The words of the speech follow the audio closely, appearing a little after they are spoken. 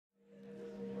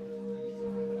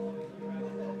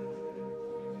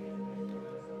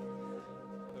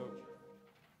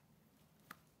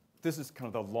this is kind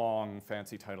of the long,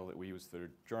 fancy title that we use for the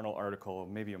journal article.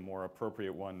 Maybe a more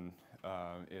appropriate one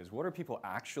is, what are people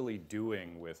actually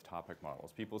doing with topic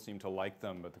models? People seem to like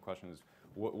them, but the question is,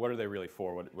 what are they really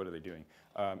for? What are they doing?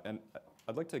 And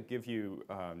I'd like to give you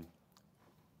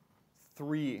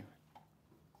three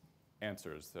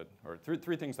answers or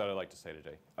three things that I'd like to say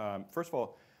today. First of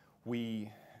all,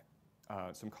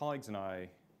 some colleagues and I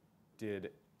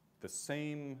did the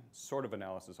same sort of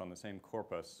analysis on the same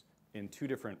corpus in two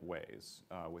different ways,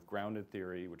 with grounded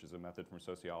theory, which is a method from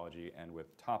sociology, and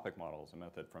with topic models, a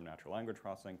method from natural language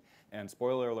processing. And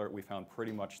spoiler alert, we found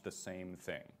pretty much the same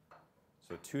thing.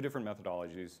 So two different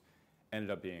methodologies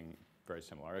ended up being very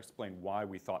similar. I'll explain why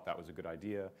we thought that was a good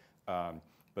idea,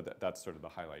 but that's sort of the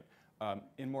highlight.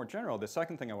 In more general, the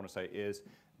second thing I want to say is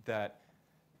that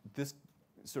this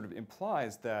sort of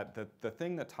implies that the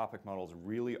thing that topic models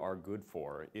really are good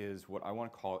for is what I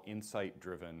want to call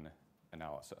insight-driven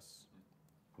analysis,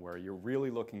 where you're really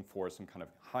looking for some kind of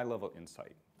high-level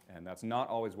insight. And that's not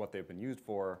always what they've been used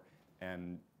for,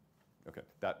 and okay,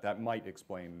 that might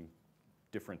explain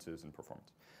differences in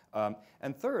performance.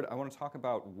 And third, I want to talk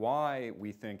about why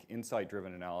we think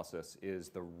insight-driven analysis is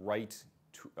the right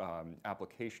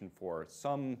application for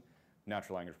some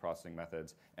natural language processing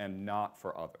methods and not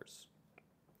for others.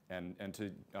 And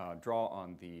to draw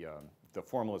on the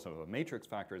formalism of a matrix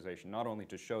factorization, not only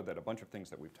to show that a bunch of things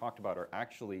that we've talked about are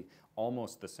actually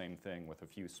almost the same thing with a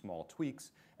few small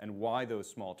tweaks, and why those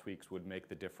small tweaks would make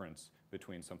the difference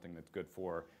between something that's good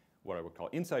for what I would call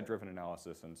insight-driven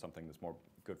analysis and something that's more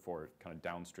good for kind of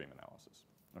downstream analysis.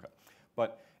 Okay.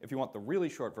 But if you want the really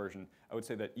short version, I would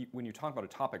say that when you talk about a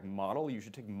topic model, you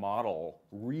should take model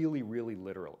really, really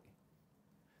literally.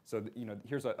 So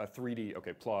here's a 3D,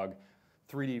 okay, plug,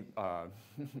 3D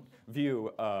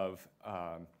view of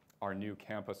our new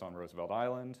campus on Roosevelt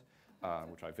Island,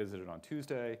 which I visited on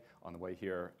Tuesday on the way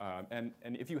here. And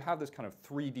if you have this kind of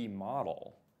 3D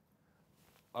model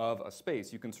of a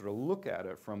space, you can sort of look at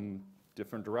it from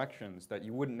different directions that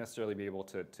you wouldn't necessarily be able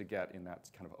to get in that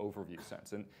kind of overview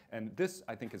sense. And this,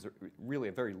 I think, is really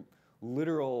a very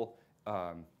literal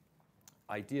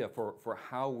idea for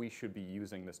how we should be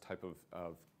using this type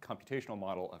of computational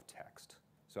model of text.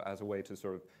 So as a way to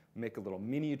sort of make a little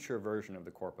miniature version of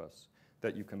the corpus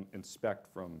that you can inspect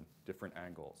from different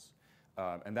angles.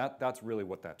 And that's really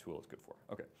what that tool is good for.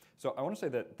 Okay, so I want to say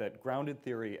that grounded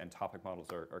theory and topic models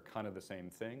are kind of the same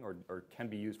thing, or can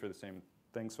be used for the same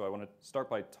thing. So I want to start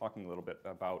by talking a little bit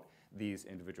about these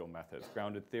individual methods.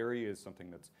 Grounded theory is something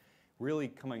that's really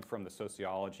coming from the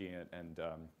sociology and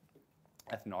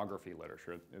ethnography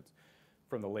literature. It's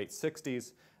from the late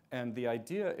 60s. And the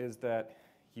idea is that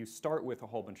you start with a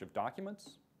whole bunch of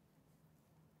documents.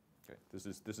 Okay, this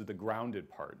is the grounded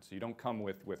part. So you don't come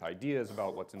with ideas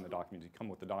about what's in the documents. You come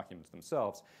with the documents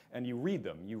themselves, and you read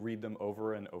them. You read them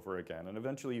over and over again, and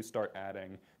eventually you start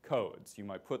adding codes. You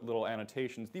might put little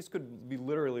annotations. These could be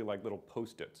literally like little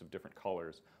Post-its of different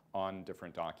colors on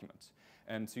different documents.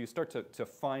 And so you start to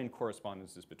find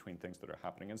correspondences between things that are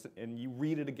happening. And you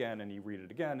read it again, and you read it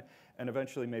again, and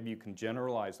eventually maybe you can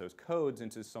generalize those codes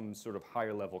into some sort of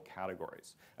higher level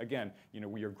categories. Again,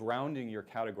 you're grounding your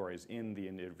categories in the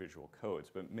individual codes,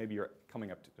 but maybe you're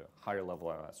coming up to a higher level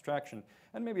of abstraction,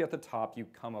 and maybe at the top you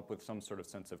come up with some sort of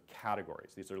sense of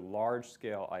categories. These are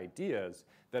large-scale ideas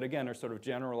that, again, are sort of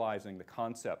generalizing the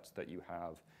concepts that you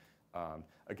have,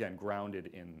 again,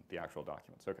 grounded in the actual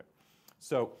documents. Okay,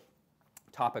 so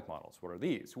topic models, what are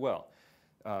these? Well,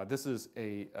 this is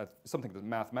something that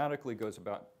mathematically goes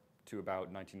to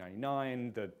about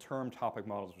 1999. The term topic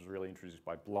models was really introduced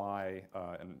by Bly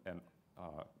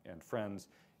and friends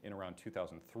in around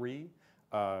 2003.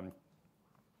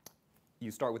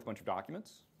 You start with a bunch of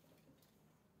documents.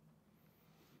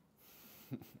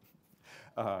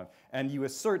 And you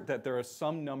assert that there are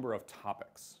some number of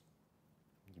topics.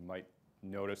 You might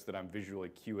notice that I'm visually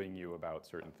cueing you about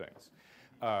certain things.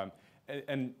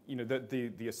 And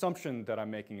the assumption that I'm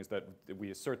making is that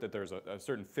we assert that there's a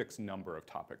certain fixed number of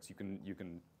topics. You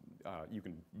can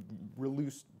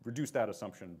reduce that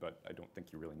assumption, but I don't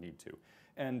think you really need to.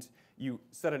 And you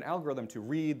set an algorithm to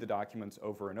read the documents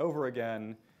over and over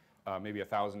again, maybe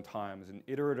 1,000 times, and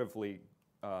iteratively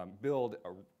build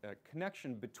a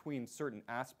connection between certain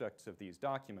aspects of these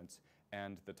documents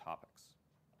and the topics.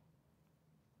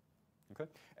 Okay?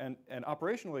 And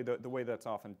operationally, the way that's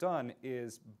often done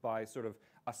is by sort of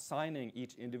assigning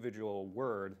each individual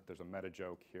word. There's a meta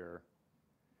joke here.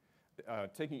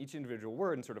 Taking each individual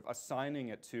word and sort of assigning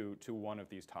it to one of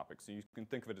these topics. So you can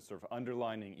think of it as sort of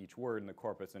underlining each word in the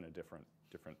corpus in a different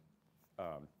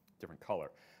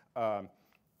color.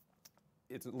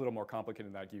 It's a little more complicated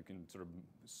than that. You can sort of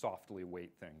softly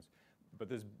weight things.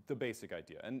 this is the basic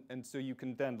idea. And so you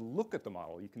can then look at the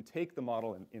model. You can take the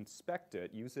model and inspect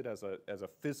it, use it as a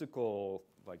physical,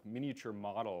 like miniature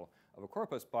model of a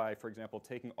corpus by, for example,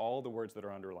 taking all the words that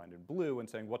are underlined in blue and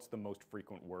saying, what's the most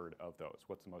frequent word of those?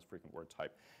 What's the most frequent word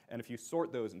type? And if you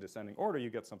sort those in descending order, you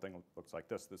get something that looks like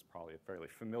this. This is probably a fairly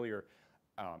familiar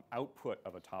output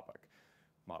of a topic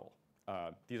model.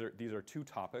 These are two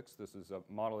topics. This is a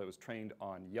model that was trained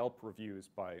on Yelp reviews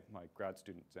by my grad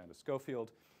student, Xanda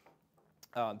Schofield.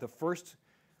 The first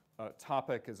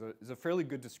topic is a fairly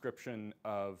good description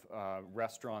of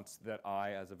restaurants that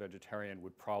I, as a vegetarian,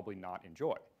 would probably not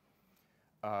enjoy.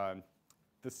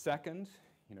 The second,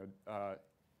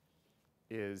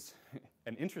 is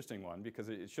an interesting one because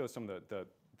it shows some of the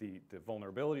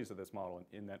vulnerabilities of this model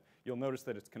in that you'll notice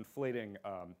that it's conflating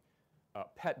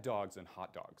pet dogs and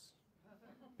hot dogs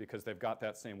because they've got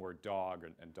that same word dog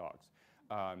and dogs.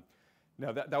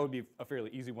 Now that would be a fairly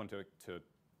easy one to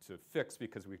fix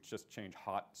because we just change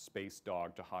hot space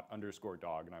dog to hot underscore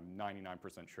dog, and I'm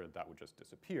 99% sure that would just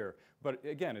disappear. But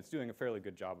again, it's doing a fairly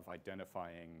good job of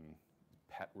identifying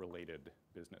pet-related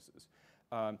businesses.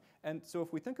 And so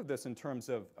if we think of this in terms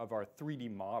of our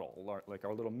 3D model, like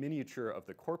our little miniature of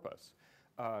the corpus,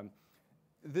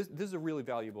 this is a really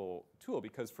valuable tool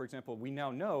because, for example, we now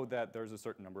know that there's a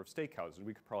certain number of steakhouses.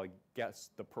 We could probably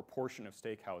guess the proportion of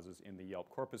steakhouses in the Yelp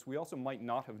corpus. We also might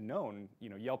not have known,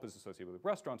 Yelp is associated with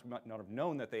restaurants. We might not have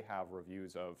known that they have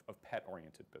reviews of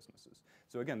pet-oriented businesses.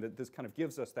 So again, this kind of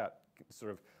gives us that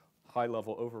sort of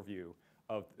high-level overview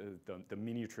of the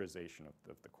miniaturization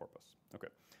of the corpus. Okay,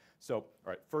 so all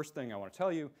right, first thing I want to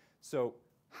tell you, so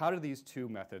how do these two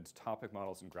methods, topic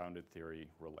models and grounded theory,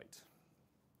 relate?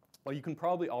 Well, you can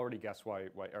probably already guess why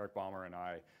Eric Baumer and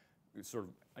I sort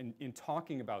of, in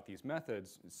talking about these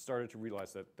methods, started to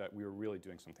realize that we were really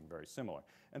doing something very similar.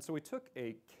 And so we took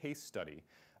a case study,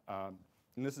 and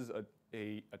this is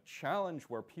a challenge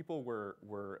where people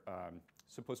were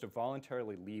supposed to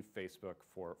voluntarily leave Facebook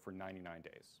for 99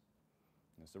 days.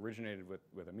 And this originated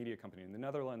with a media company in the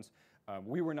Netherlands.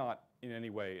 We were not in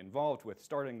any way involved with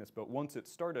starting this, but once it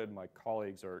started, my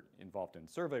colleagues are involved in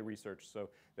survey research, so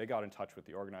they got in touch with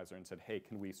the organizer and said, hey,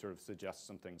 can we sort of suggest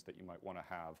some things that you might want to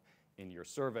have in your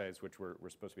surveys, which were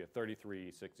supposed to be at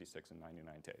 33, 66, and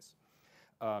 99 days.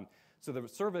 So the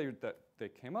survey that they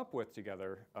came up with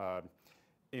together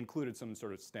included some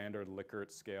sort of standard Likert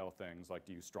scale things like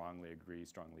do you strongly agree,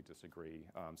 strongly disagree,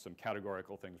 some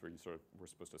categorical things where you sort of were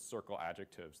supposed to circle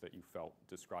adjectives that you felt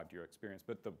described your experience.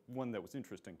 But the one that was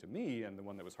interesting to me and the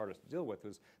one that was hardest to deal with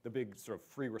was the big sort of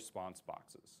free response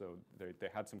boxes. So they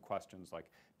had some questions like,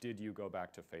 did you go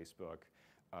back to Facebook?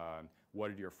 What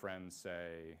did your friends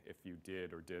say if you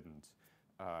did or didn't?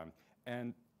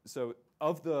 And so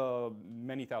of the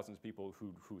many thousands of people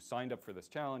who signed up for this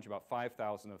challenge, about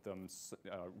 5,000 of them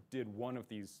did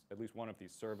at least one of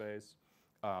these surveys.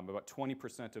 About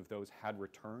 20% of those had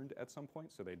returned at some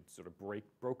point, so they'd sort of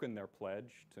broken their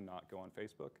pledge to not go on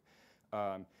Facebook.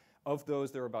 Of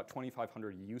those, there were about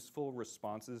 2,500 useful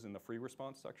responses in the free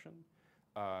response section.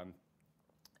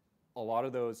 A lot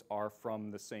of those are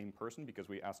from the same person because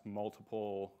we asked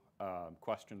multiple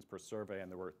questions per survey,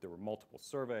 and there were multiple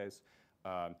surveys.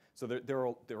 So there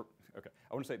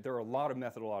are a lot of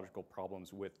methodological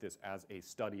problems with this as a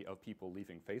study of people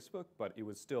leaving Facebook, but it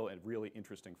was still a really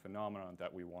interesting phenomenon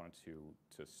that we wanted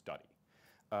to study.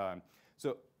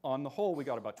 So on the whole, we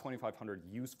got about 2,500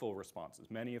 useful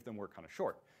responses. Many of them were kind of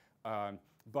short.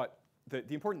 But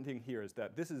the important thing here is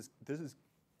that this is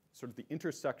sort of the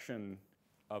intersection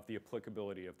of the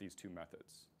applicability of these two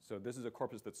methods. So this is a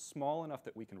corpus that's small enough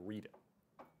that we can read it.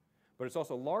 But it's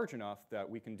also large enough that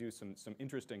we can do some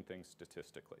interesting things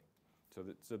statistically. So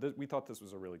we thought this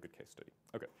was a really good case study.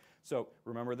 Okay, so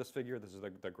remember this figure? This is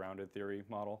the grounded theory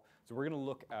model. So we're going to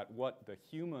look at what the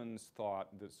humans thought.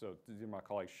 So these are my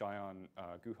colleagues Shayan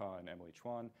Guha and Emily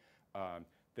Chuan.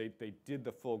 They did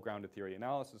the full grounded theory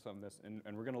analysis on this, and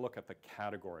we're going to look at the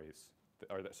categories,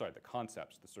 the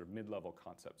concepts, the sort of mid-level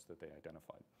concepts that they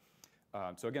identified.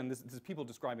 So again, this is people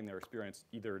describing their experience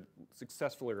either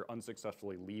successfully or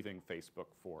unsuccessfully leaving Facebook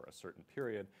for a certain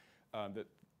period.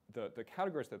 The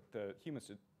categories that the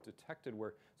humans detected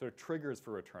were sort of triggers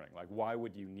for returning, like why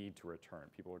would you need to return?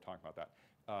 People were talking about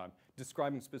that.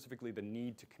 Describing specifically the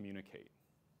need to communicate.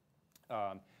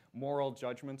 Moral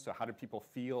judgments, so how did people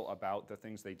feel about the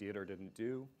things they did or didn't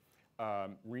do?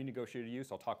 Renegotiated use,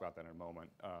 I'll talk about that in a moment.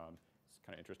 It's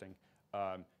kind of interesting.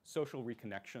 Social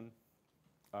reconnection.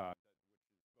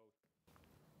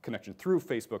 Connection through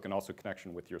Facebook and also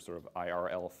connection with your sort of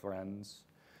IRL friends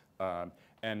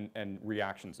and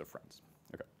reactions of friends.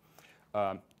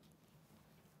 Okay.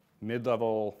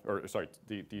 Mid-level, or sorry,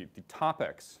 the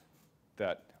topics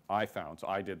that I found. So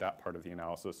I did that part of the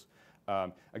analysis.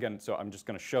 Again, so I'm just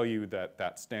going to show you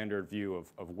that standard view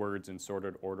of words in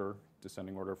sorted order,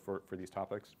 descending order for these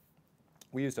topics.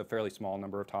 We used a fairly small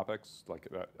number of topics, like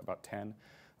about 10.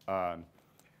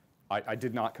 I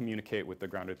did not communicate with the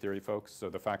grounded theory folks, so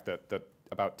the fact that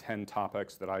about 10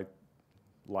 topics that I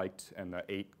liked and the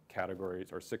 8 categories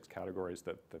or 6 categories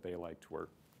that they liked were,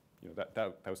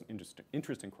 that was an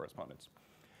interesting correspondence.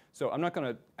 So I'm not going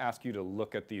to ask you to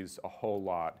look at these a whole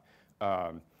lot,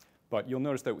 but you'll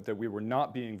notice that we were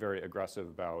not being very aggressive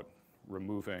about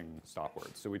removing stop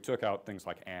words. So we took out things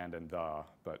like and the,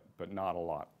 but not a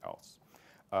lot else.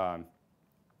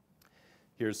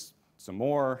 Here's some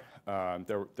more.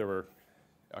 There were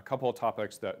a couple of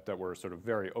topics that were sort of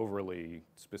very overly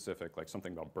specific, like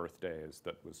something about birthdays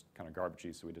that was kind of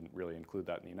garbagey, so we didn't really include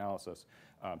that in the analysis.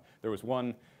 There was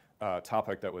one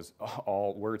topic that was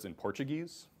all words in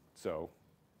Portuguese. So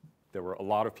there were a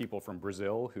lot of people from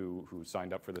Brazil who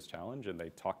signed up for this challenge, and they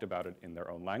talked about it in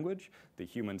their own language. The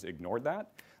humans ignored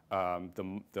that.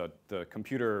 The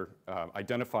computer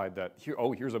identified that,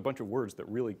 here's a bunch of words that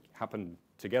really happen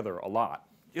together a lot.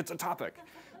 It's a topic.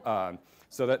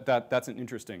 So that's an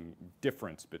interesting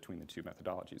difference between the two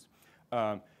methodologies.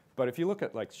 But if you look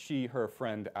at like she, her,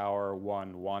 friend, our,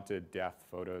 one, wanted, death,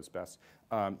 photos, best,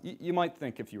 you might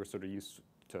think if you were sort of used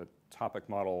to topic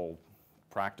model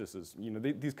practices,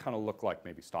 these kind of look like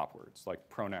maybe stop words, like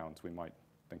pronouns we might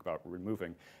think about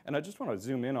removing. And I just want to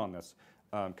zoom in on this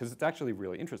because it's actually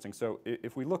really interesting. So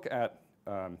if we look at,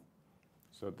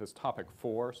 so this topic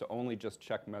 4, so only just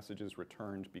check messages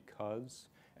returned because,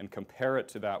 and compare it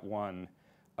to that one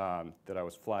that I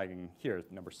was flagging here,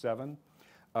 number 7.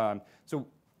 So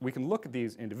we can look at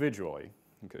these individually.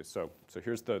 Okay, so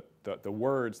here's the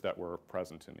words that were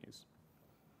present in these.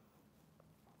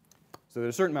 So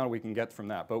there's a certain amount we can get from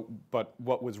that. But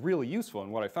what was really useful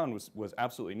and what I found was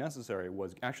absolutely necessary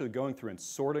was actually going through and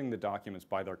sorting the documents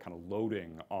by their kind of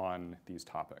loading on these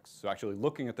topics. So actually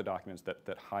looking at the documents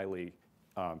that highly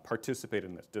participate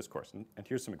in this discourse. And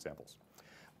here's some examples.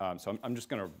 So I'm just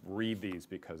going to read these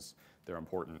because they're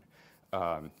important,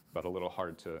 but a little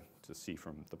hard to see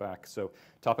from the back. So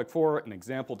topic 4, an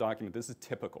example document. This is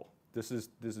typical. This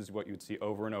is what you'd see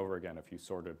over and over again if you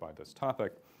sorted by this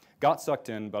topic. Got sucked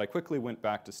in, but I quickly went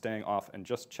back to staying off and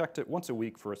just checked it once a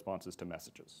week for responses to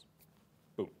messages.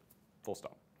 Boom, full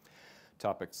stop.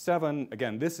 Topic 7,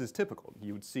 again, this is typical.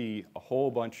 You would see a whole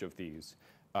bunch of these.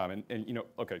 And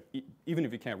okay, even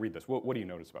if you can't read this, what do you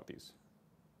notice about these?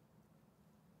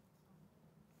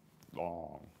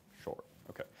 Long, short,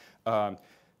 okay.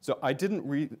 So I don't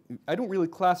really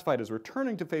classify it as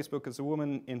returning to Facebook as a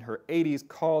woman in her 80s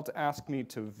called to ask me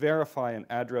to verify an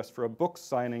address for a book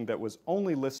signing that was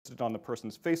only listed on the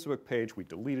person's Facebook page. We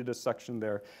deleted a section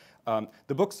there.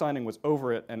 The book signing was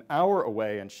over an hour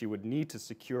away, and she would need to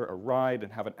secure a ride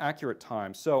and have an accurate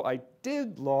time. So I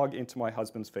did log into my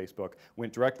husband's Facebook,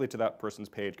 went directly to that person's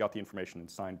page, got the information, and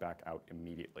signed back out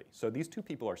immediately. So these two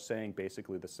people are saying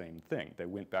basically the same thing. They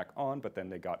went back on, but then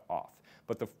they got off.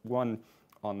 But the one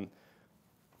on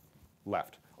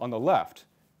the left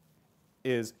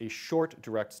is a short,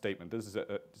 direct statement. This is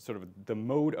a sort of the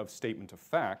mode of statement of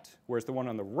fact, whereas the one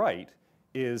on the right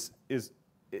is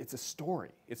it's a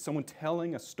story. It's someone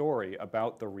telling a story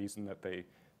about the reason that they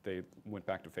went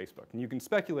back to Facebook. And you can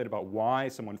speculate about why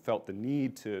someone felt the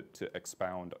need to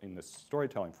expound in this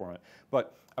storytelling format.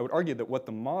 But I would argue that what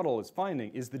the model is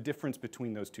finding is the difference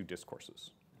between those two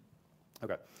discourses.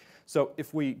 Okay, so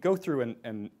if we go through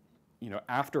and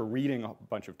after reading a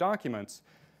bunch of documents,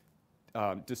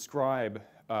 describe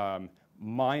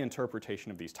my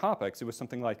interpretation of these topics, it was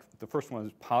something like, the first one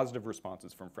is positive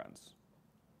responses from friends.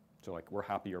 So like, we're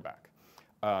happy you're back.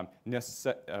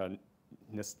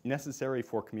 Necessary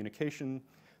for communication.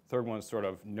 Third one is sort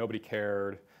of, nobody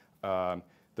cared.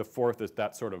 The fourth is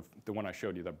that sort of, the one I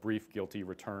showed you, the brief guilty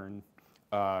return.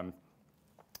 And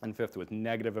fifth was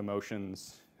negative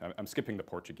emotions. I'm skipping the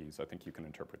Portuguese. I think you can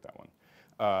interpret that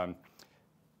one.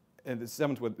 And the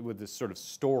seventh with this sort of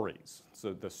stories,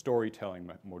 so the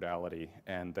storytelling modality,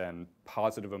 and then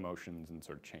positive emotions and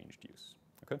sort of changed use.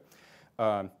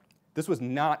 Okay? This was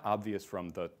not obvious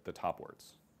from the top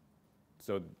words.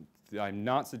 So I'm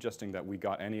not suggesting that we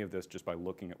got any of this just by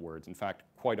looking at words. In fact,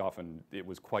 quite often it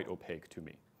was quite opaque to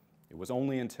me. It was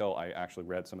only until I actually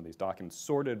read some of these documents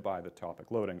sorted by the topic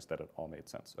loadings that it all made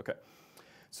sense. Okay.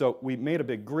 So we made a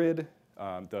big grid.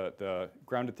 The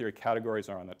grounded theory categories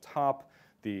are on the top.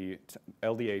 The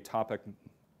LDA topic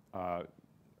are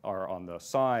on the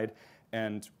side.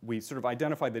 And we sort of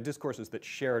identified the discourses that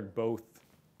shared both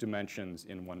dimensions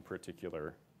in one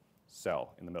particular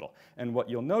cell in the middle. And what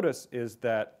you'll notice is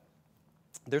that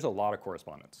there's a lot of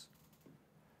correspondence.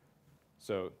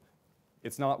 So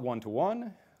it's not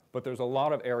one-to-one, but there's a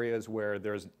lot of areas where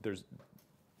is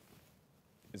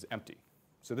empty.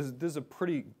 So this is a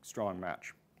pretty strong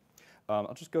match.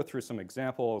 I'll just go through some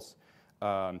examples.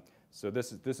 So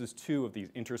this is two of these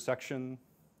intersection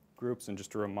groups, and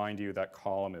just to remind you, that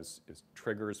column is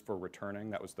triggers for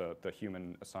returning. That was the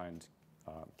human assigned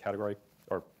category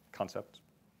or concept.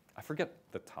 I forget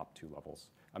the top two levels.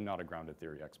 I'm not a grounded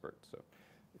theory expert, so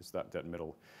it's that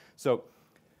middle. So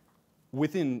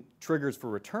within triggers for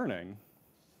returning,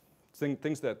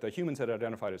 things that the humans had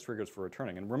identified as triggers for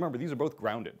returning, and remember, these are both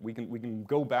grounded. We can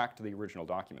go back to the original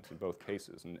documents in both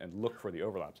cases and look for the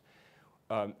overlaps.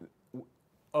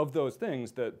 Of those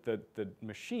things, the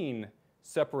machine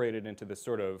separated into this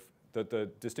sort of,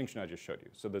 the distinction I just showed you.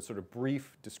 So the sort of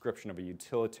brief description of a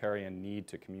utilitarian need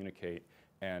to communicate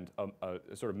and a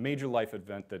sort of major life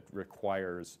event that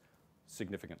requires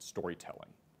significant storytelling.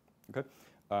 Okay?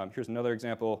 Here's another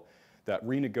example, that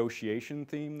renegotiation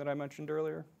theme that I mentioned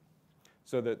earlier.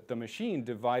 So that the machine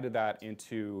divided that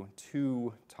into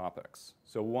two topics.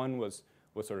 So one was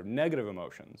sort of negative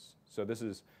emotions. So this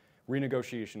is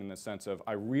renegotiation in the sense of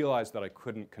I realized that I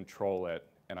couldn't control it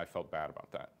and I felt bad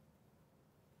about that.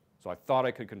 So I thought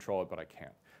I could control it, but I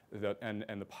can't.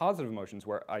 And the positive emotions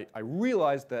where I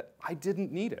realized that I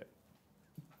didn't need it.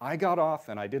 I got off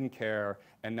and I didn't care,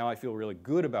 and now I feel really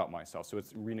good about myself. So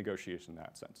it's renegotiation in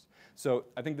that sense. So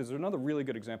I think there's another really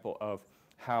good example of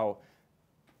how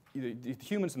the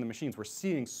humans and the machines were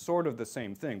seeing sort of the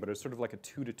same thing, but it's sort of like a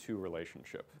 2-to-2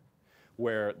 relationship,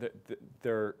 where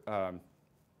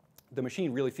the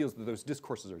machine really feels that those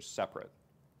discourses are separate,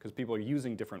 because people are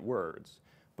using different words,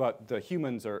 but the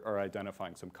humans are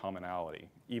identifying some commonality,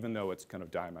 even though it's kind of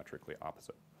diametrically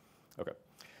opposite. Okay,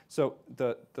 so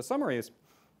the summary is,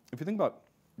 if you think about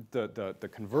the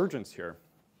convergence here,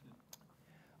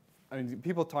 I mean,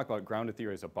 people talk about grounded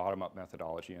theory as a bottom-up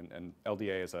methodology and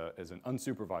LDA as an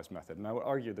unsupervised method, and I would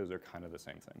argue those are kind of the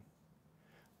same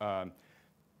thing.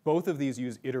 Both of these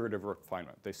use iterative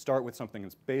refinement. They start with something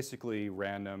that's basically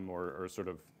random or sort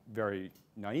of very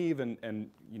naive, and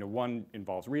you know, one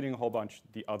involves reading a whole bunch,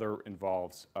 the other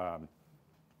involves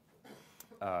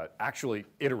actually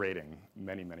iterating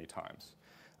many, many times.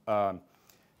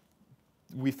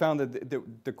 We found that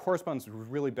the correspondence was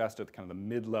really best at kind of the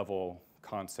mid-level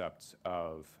concepts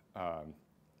of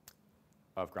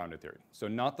grounded theory. So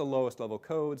not the lowest level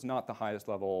codes, not the highest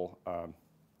level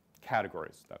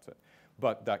categories, that's it,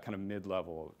 but that kind of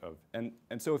mid-level of, and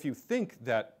so if you think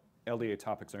that LDA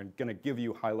topics are going to give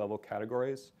you high-level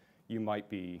categories, you might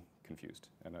be confused,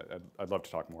 and I'd love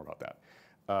to talk more about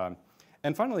that.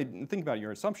 And finally, think about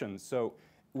your assumptions. So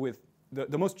with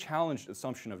the most challenged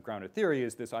assumption of grounded theory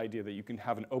is this idea that you can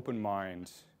have an open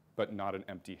mind but not an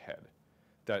empty head.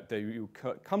 That you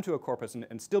come to a corpus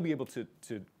and still be able to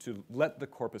let the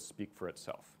corpus speak for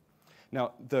itself.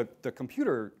 Now, the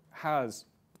computer has,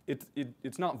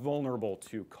 it's not vulnerable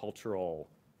to cultural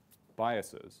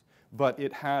biases, but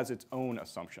it has its own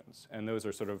assumptions, and those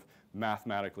are sort of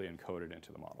mathematically encoded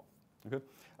into the model. Okay?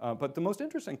 But the most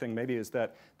interesting thing maybe is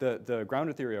that the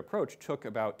grounded theory approach took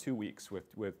about 2 weeks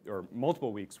or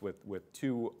multiple weeks with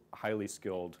two highly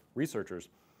skilled researchers,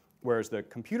 whereas the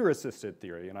computer-assisted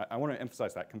theory, and I want to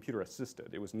emphasize that, computer-assisted.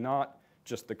 It was not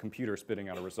just the computer spitting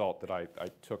out a result that I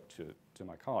took to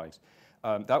my colleagues.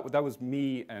 That was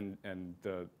me and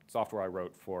the software I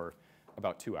wrote for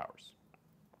about 2 hours.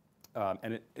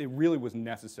 And it really was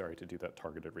necessary to do that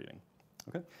targeted reading.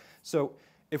 Okay? So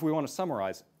if we want to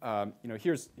summarize, you know,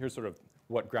 here's sort of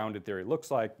what grounded theory looks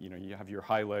like. You know, you have your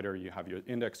highlighter, you have your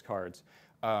index cards.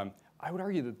 I would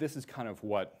argue that this is kind of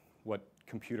what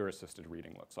computer-assisted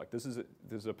reading looks like. This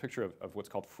is a picture of what's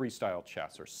called freestyle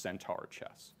chess or centaur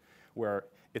chess, where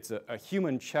it's a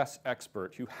human chess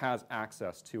expert who has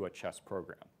access to a chess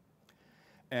program.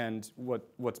 And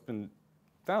what's been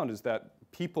found is that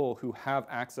people who have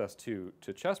access to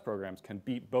chess programs can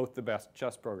beat both the best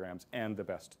chess programs and the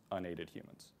best unaided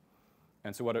humans.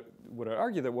 And so what I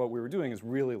argue that what we were doing is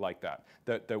really like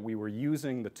that we were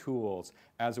using the tools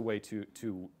as a way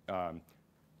to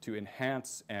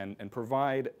enhance and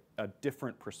provide a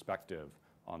different perspective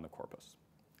on the corpus,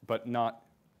 but not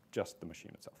just the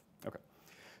machine itself. Okay.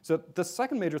 So the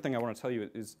second major thing I want to tell you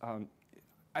is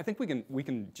I think we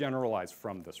can generalize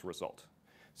from this result.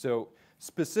 So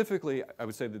specifically, I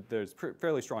would say that there's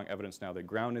fairly strong evidence now that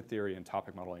grounded theory and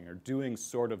topic modeling are doing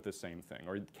sort of the same thing,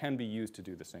 or can be used to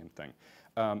do the same thing.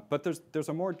 But there's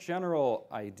a more general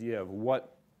idea of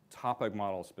what topic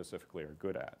models specifically are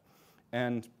good at.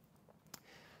 And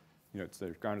you know,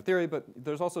 there's grounded theory, but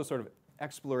there's also sort of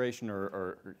exploration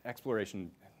or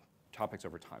exploration topics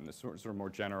over time, this sort of more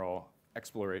general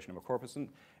exploration of a corpus.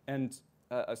 And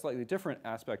a slightly different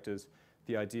aspect is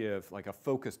the idea of like a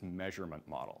focused measurement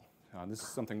model. This is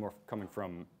something more coming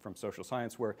from social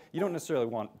science, where you don't necessarily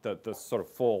want the sort of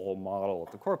full model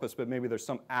of the corpus, but maybe there's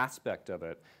some aspect of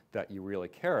it that you really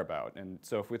care about. And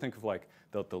so if we think of like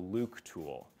the Luke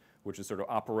tool, which is sort of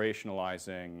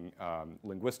operationalizing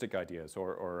linguistic ideas,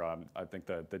 or I think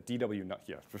the DW,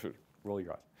 yeah, roll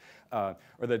your eyes,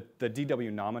 or the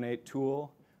DW nominate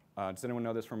tool. Does anyone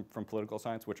know this from political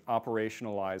science, which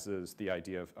operationalizes the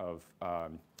idea of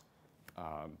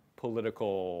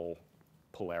political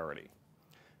polarity?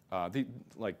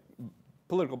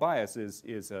 Political bias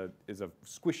is a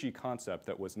squishy concept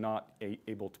that was not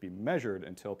able to be measured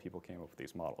until people came up with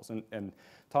these models. And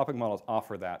topic models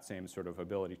offer that same sort of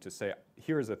ability to say,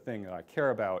 here's a thing that I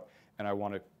care about, and I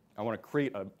want to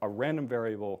create a random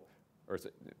variable, or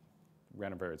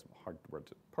random variable is a hard word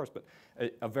to parse, but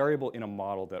a variable in a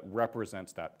model that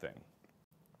represents that thing.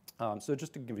 So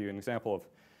just to give you an example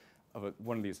of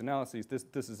one of these analyses,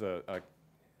 this is an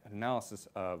analysis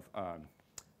of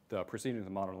the Proceedings of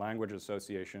the Modern Language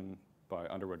Association by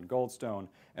Underwood and Goldstone,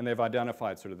 and they've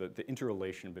identified sort of the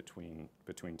interrelation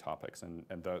between topics, and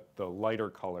the lighter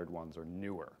colored ones are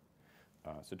newer.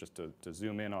 So just to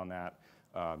zoom in on that,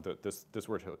 this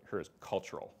word here is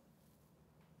cultural.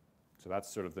 So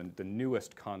that's sort of the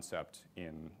newest concept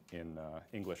in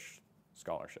English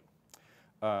scholarship.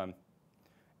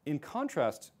 In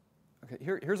contrast, okay,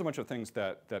 here's a bunch of things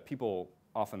that people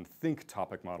often think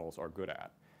topic models are good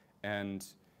at. And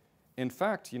in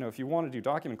fact, if you want to do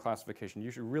document classification,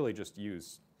 you should really just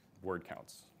use word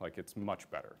counts. Like, it's much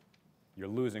better. You're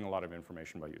losing a lot of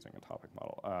information by using a topic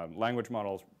model. Language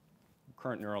models,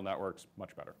 current neural networks,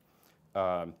 much better.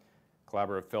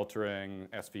 Collaborative filtering,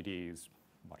 SVDs,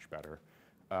 much better.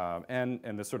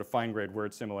 And the sort of fine-grained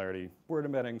word similarity, word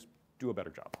embeddings do a better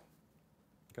job.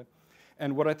 Okay?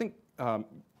 And what I think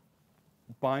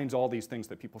binds all these things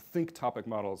that people think topic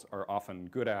models are often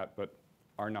good at but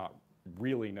are not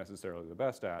really necessarily the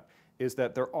best at is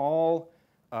that they're all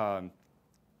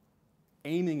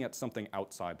aiming at something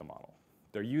outside the model.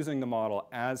 They're using the model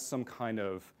as some kind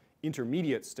of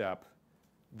intermediate step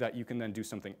that you can then do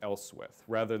something else with,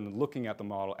 rather than looking at the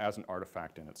model as an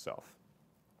artifact in itself.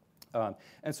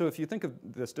 And so if you think of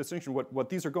this distinction, what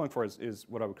these are going for is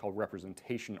what I would call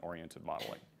representation-oriented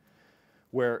modeling,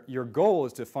 where your goal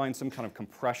is to find some kind of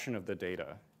compression of the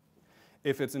data.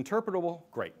 If it's interpretable,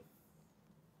 great.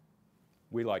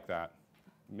 We like that.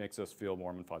 It makes us feel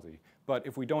warm and fuzzy. But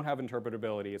if we don't have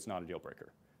interpretability, it's not a deal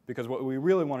breaker. Because what we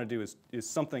really want to do is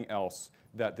something else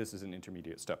that this is an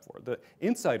intermediate step for. The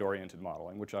insight-oriented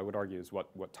modeling, which I would argue is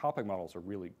what topic models are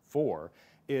really for,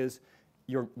 is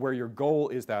where your goal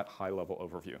is that high-level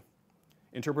overview.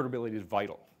 Interpretability is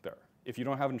vital there. If you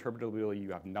don't have interpretability,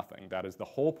 you have nothing. That is the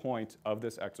whole point of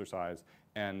this exercise.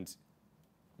 And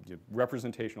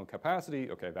representational capacity,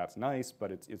 okay, that's nice,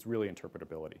 but it's really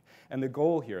interpretability. And the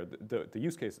goal here, the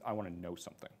use case, I want to know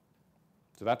something.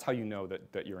 So that's how you know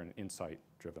that you're in an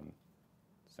insight-driven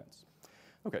sense.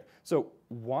 Okay, so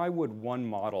why would one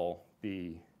model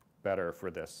be better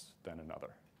for this than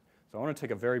another? So I want to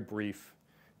take a very brief,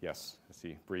 yes, I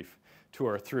see, brief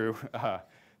tour through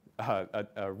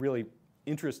a really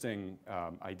interesting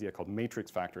idea called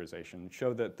matrix factorization,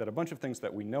 show that a bunch of things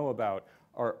that we know about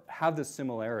have this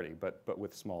similarity, but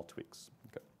with small tweaks.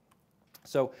 Okay.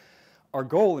 So our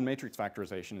goal in matrix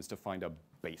factorization is to find a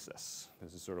basis.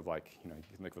 This is sort of like, you can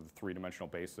think of the three-dimensional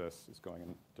basis is going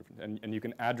in different, and you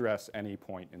can address any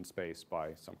point in space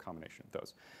by some combination of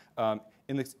those.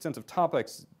 In the sense of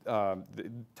topics,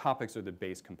 the topics are the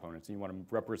base components, and you want to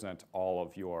represent all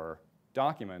of your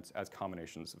documents as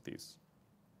combinations of these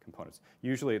components.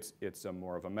 Usually it's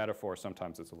more of a metaphor.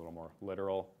 Sometimes it's a little more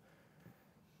literal.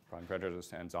 Pride and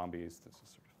Prejudice and zombies. This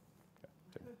is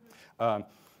sort of,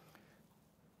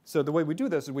 so the way we do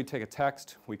this is we take a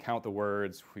text, we count the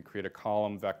words, we create a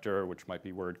column vector, which might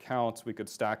be word counts. We could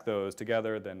stack those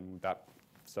together, then that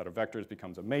set of vectors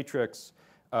becomes a matrix.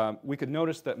 We could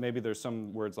notice that maybe there's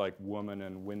some words like woman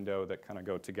and window that kind of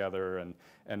go together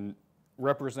and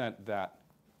represent that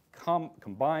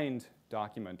combined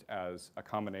document as a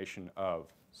combination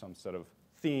of some set of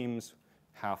themes,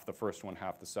 half the first one,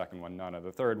 half the second one, none of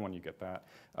the third one, you get that.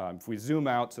 If we zoom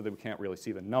out so that we can't really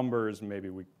see the numbers, maybe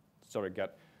we sort of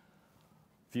get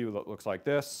a view that looks like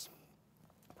this.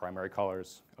 Primary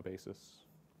colors, a basis.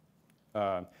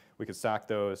 We could stack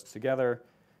those together.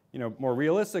 More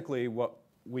realistically, what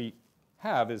we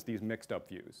have is these mixed up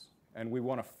views. And we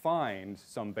want to find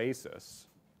some basis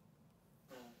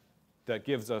that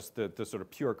gives us the sort of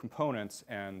pure components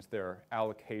and their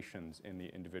allocations in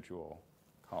the individual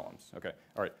columns. Okay,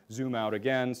 all right, zoom out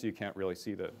again so you can't really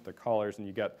see the colors, and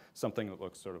you get something that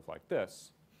looks sort of like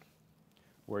this,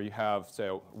 where you have, say,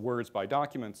 a words by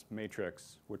documents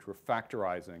matrix, which we're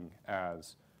factorizing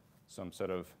as some set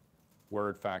of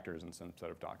word factors and some set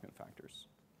of document factors.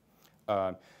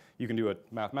 You can do a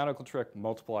mathematical trick,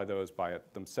 multiply those by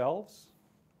themselves,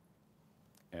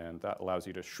 and that allows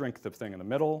you to shrink the thing in the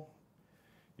middle.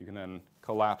 You can then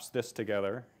collapse this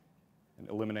together and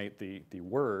eliminate the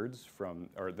words from,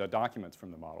 or the documents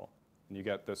from the model. And you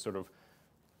get this sort of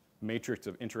matrix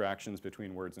of interactions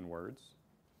between words and words.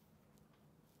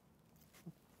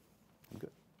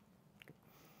 Good.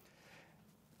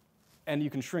 And you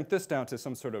can shrink this down to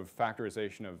some sort of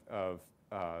factorization of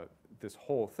this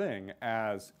whole thing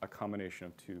as a combination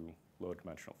of two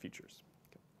low-dimensional features.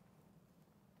 Okay.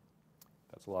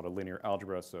 That's a lot of linear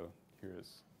algebra, so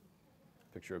here's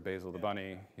a picture of Basil the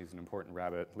bunny. He's an important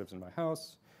rabbit, lives in my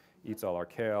house, eats all our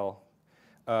kale.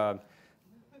 So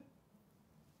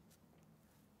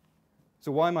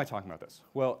why am I talking about this?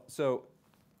 Well, so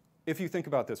if you think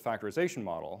about this factorization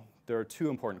model, there are two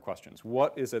important questions.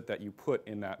 What is it that you put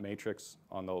in that matrix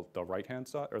on the right-hand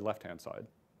side or left-hand side?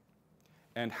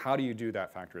 And how do you do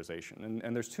that factorization?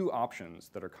 And there's two options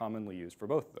that are commonly used for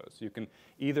both of those. You can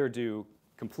either do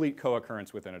complete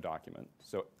co-occurrence within a document.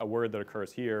 So a word that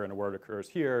occurs here and a word occurs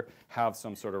here have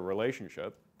some sort of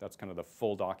relationship. That's kind of the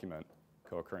full document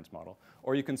co-occurrence model.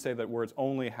 Or you can say that words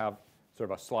only have sort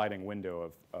of a sliding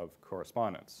window of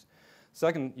correspondence.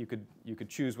 Second, you could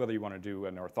choose whether you want to do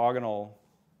an orthogonal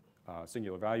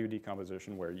singular value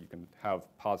decomposition where you can have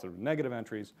positive and negative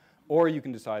entries, or you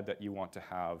can decide that you want to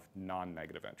have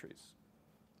non-negative entries,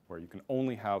 where you can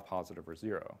only have positive or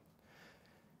zero.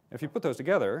 If you put those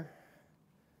together,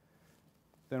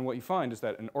 then what you find is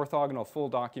that an orthogonal full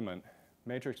document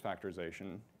matrix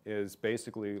factorization is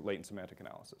basically latent semantic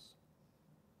analysis.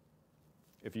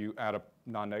 If you add a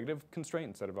non-negative constraint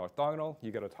instead of orthogonal,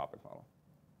 you get a topic model.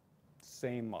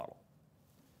 Same model.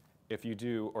 If you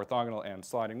do orthogonal and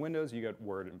sliding windows, you get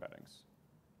word embeddings.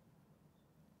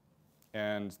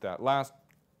 And that last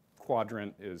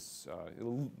quadrant is a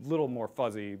little more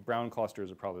fuzzy. Brown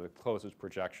clusters are probably the closest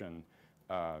projection,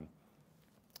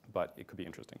 but it could be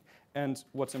interesting. And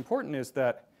what's important is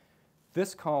that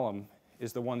this column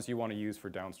is the ones you want to use for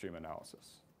downstream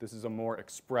analysis. This is a more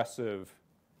expressive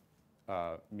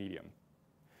medium.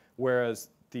 Whereas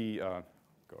the, go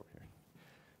over here.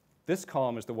 This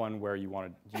column is the one where you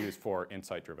want to use for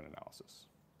insight-driven analysis.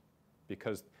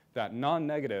 Because that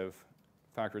non-negative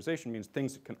factorization means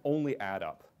things can only add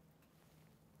up.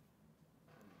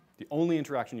 The only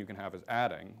interaction you can have is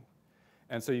adding.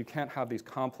 And so you can't have these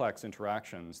complex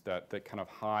interactions that kind of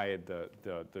hide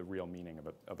the real meaning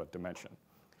of a dimension.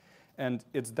 And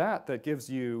it's that gives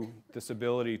you this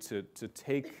ability to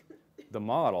take the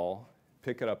model,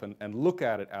 pick it up, and look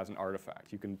at it as an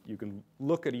artifact. You can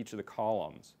look at each of the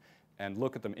columns and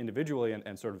look at them individually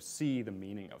and sort of see the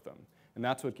meaning of them. And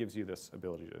that's what gives you this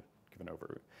ability to give an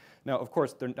overview. Now, of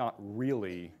course, they're not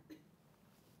really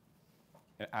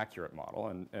an accurate model.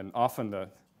 And often the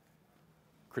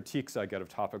critiques I get of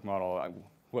topic model,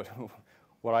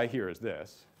 what I hear is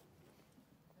this.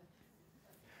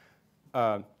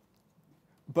 But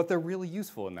they're really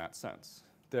useful in that sense.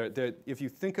 If you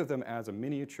think of them as a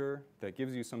miniature that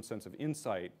gives you some sense of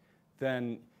insight,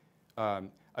 then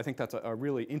I think that's a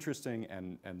really interesting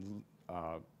and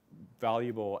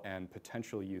valuable and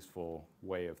potentially useful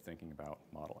way of thinking about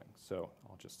modeling. So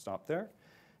I'll just stop there,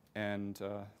 and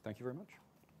thank you very much.